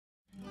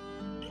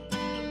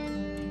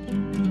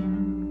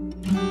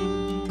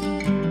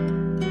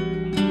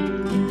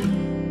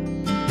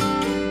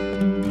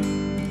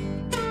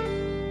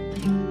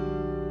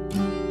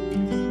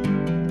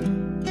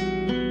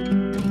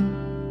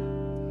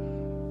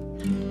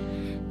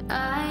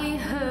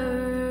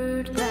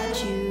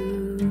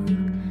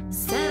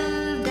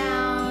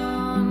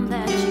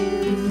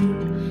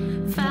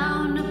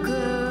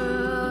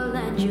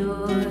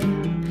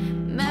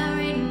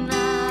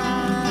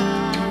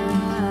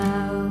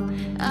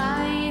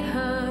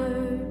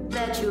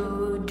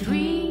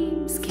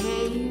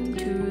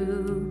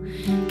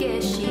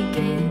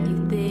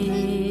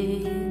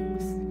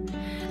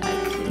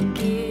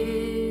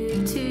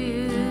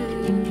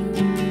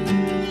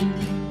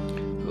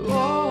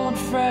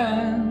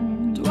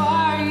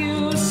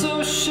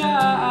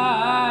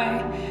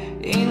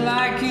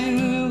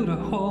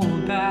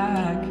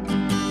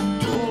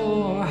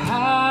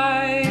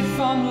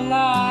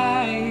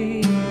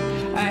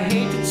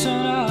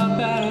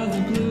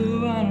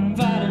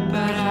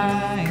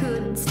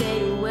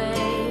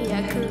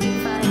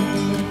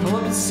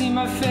See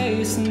my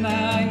face, and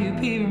now you'll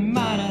be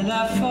reminded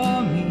that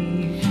for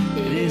me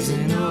it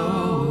isn't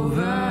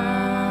over.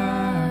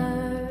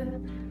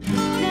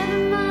 Never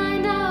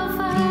mind, I'll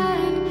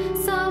find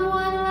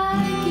someone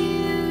like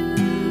you.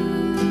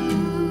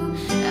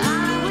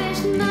 I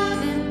wish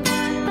nothing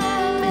but the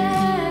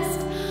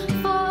best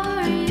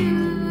for you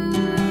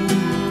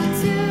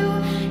too.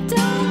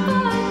 Don't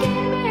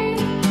forget me,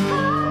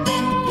 I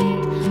begged.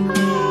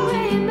 I'll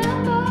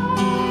remember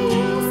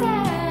you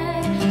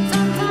said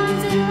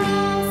sometimes it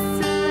lasts.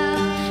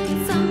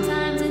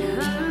 Sometimes it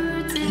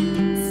hurts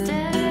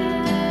instead.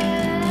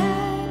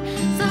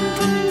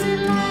 Sometimes it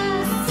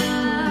lasts in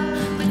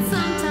love, but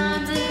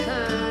sometimes it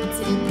hurts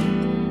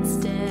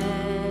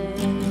instead.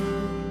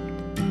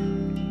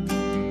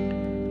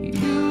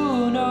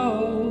 You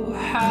know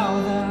how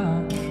the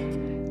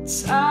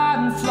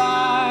time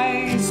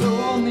flies.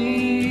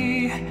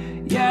 Only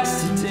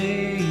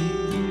yesterday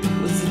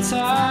was the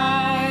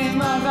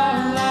time of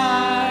our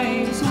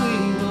lives. We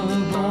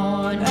were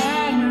born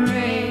and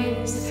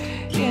raised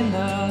in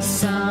the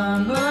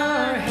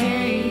summer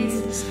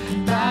haze,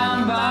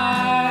 bound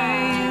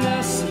by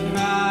the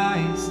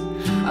surprise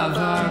of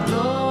our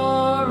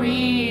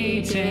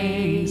glory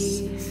days.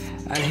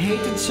 I'd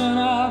hate to turn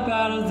up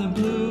out of the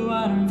blue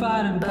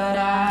uninvited, but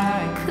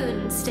I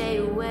Couldn't stay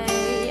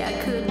away, I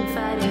couldn't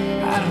fight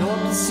it. I'd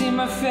hope to see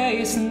my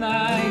face, and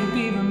I'd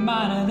be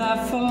reminded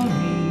that for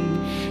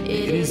me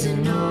it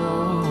isn't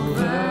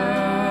over.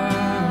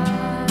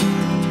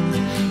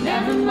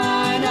 Never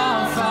mind,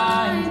 I'll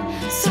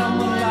find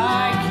someone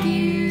like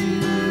you.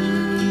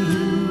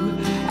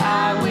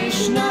 I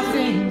wish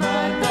nothing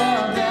but the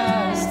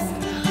best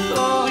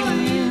for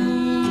you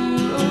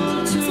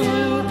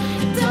too.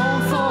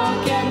 Don't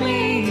forget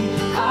me,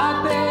 I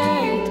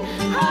begged.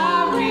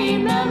 I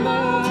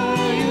remember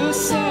you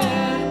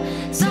said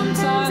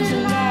sometimes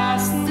it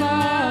lasts in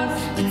love,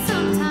 But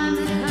sometimes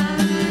it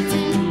hurts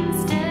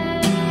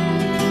instead.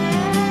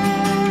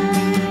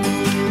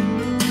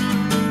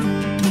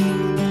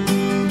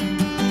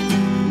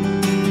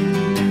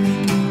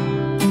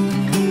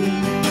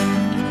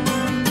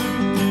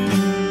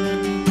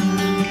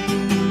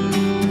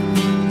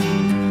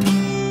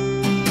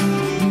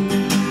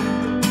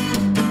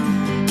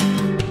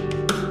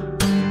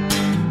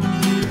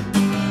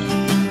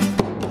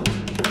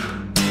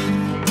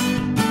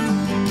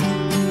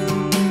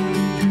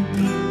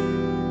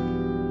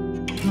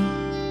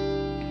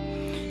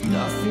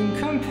 nothing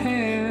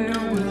compared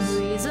with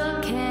Memories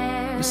of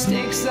care,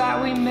 mistakes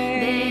that we they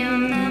made. are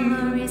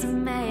memories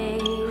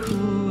made.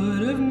 Who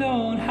would have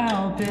known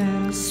how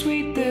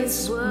bittersweet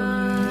this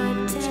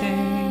would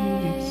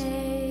taste?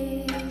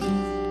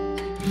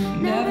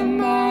 Never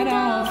mind,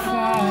 I'll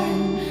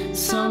find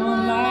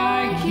someone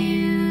like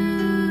you.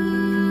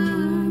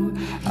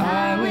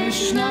 I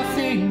wish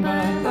nothing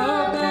but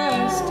the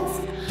best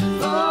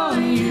for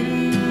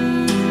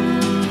you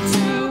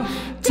too.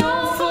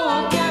 Don't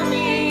forget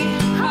me,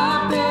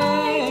 I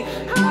beg.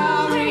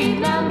 I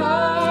remember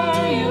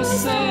you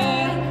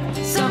said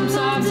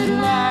sometimes it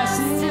lasts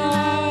in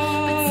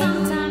But love,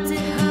 sometimes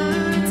it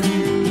hurts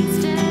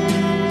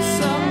instead.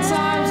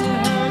 sometimes it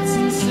hurts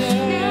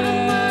Never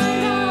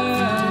mind, instead. I'll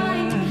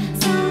find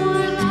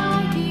someone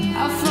like you.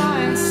 I'll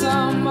find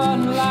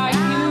someone like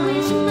I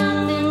wish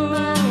nothing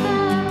but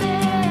the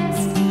best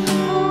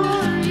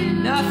for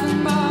you. nothing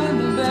but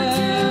the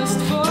best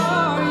for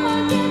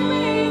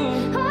you.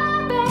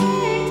 I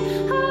begged,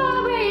 I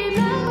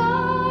remember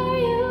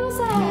you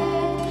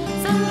said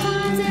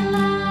sometimes it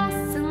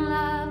lasts in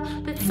love,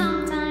 but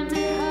sometimes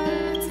it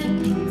hurts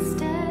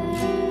instead.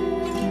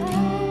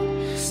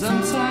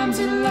 Sometimes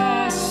it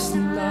lasts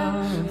in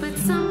love, But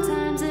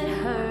sometimes it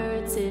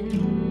hurts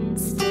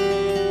instead.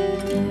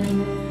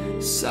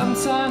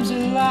 sometimes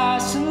it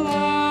lasts in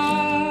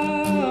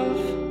love,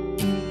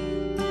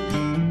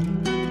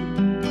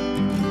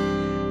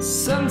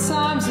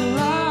 sometimes it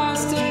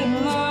lasts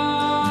in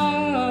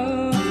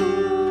love,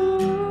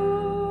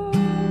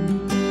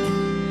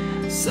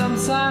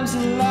 sometimes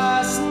it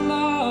lasts in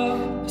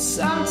love,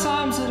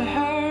 sometimes it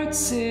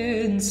hurts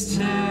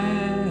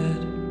instead.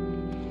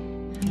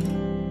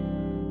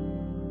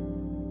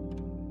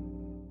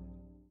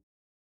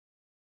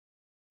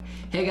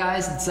 Hey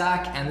guys, it's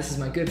Zach, and this is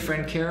my good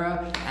friend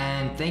Kara,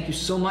 and thank you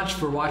so much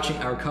for watching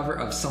our cover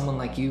of Someone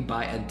Like You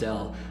by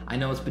Adele. I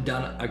know it's been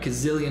done a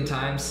gazillion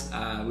times.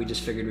 We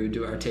just figured we would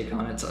do our take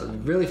on it. It's a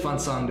really fun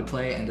song to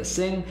play and to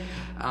sing.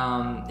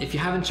 If you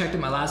haven't checked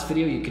out my last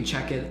video, you can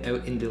check it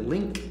out in the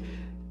link.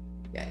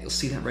 Yeah, you'll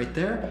see that right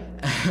there.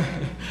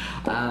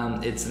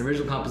 It's an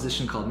original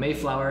composition called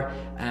Mayflower,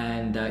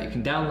 and you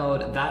can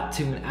download that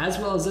tune as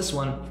well as this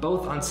one,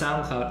 both on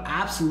SoundCloud,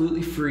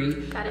 absolutely free.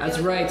 That's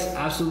right,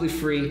 absolutely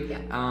free.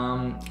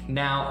 Yeah.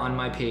 Now on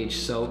my page,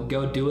 so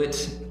go do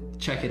it,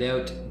 check it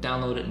out,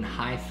 download it in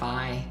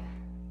hi-fi,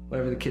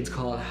 whatever the kids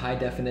call it, high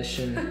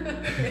definition.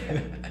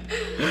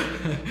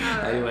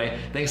 Anyway,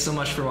 thanks so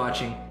much for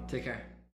watching. Take care.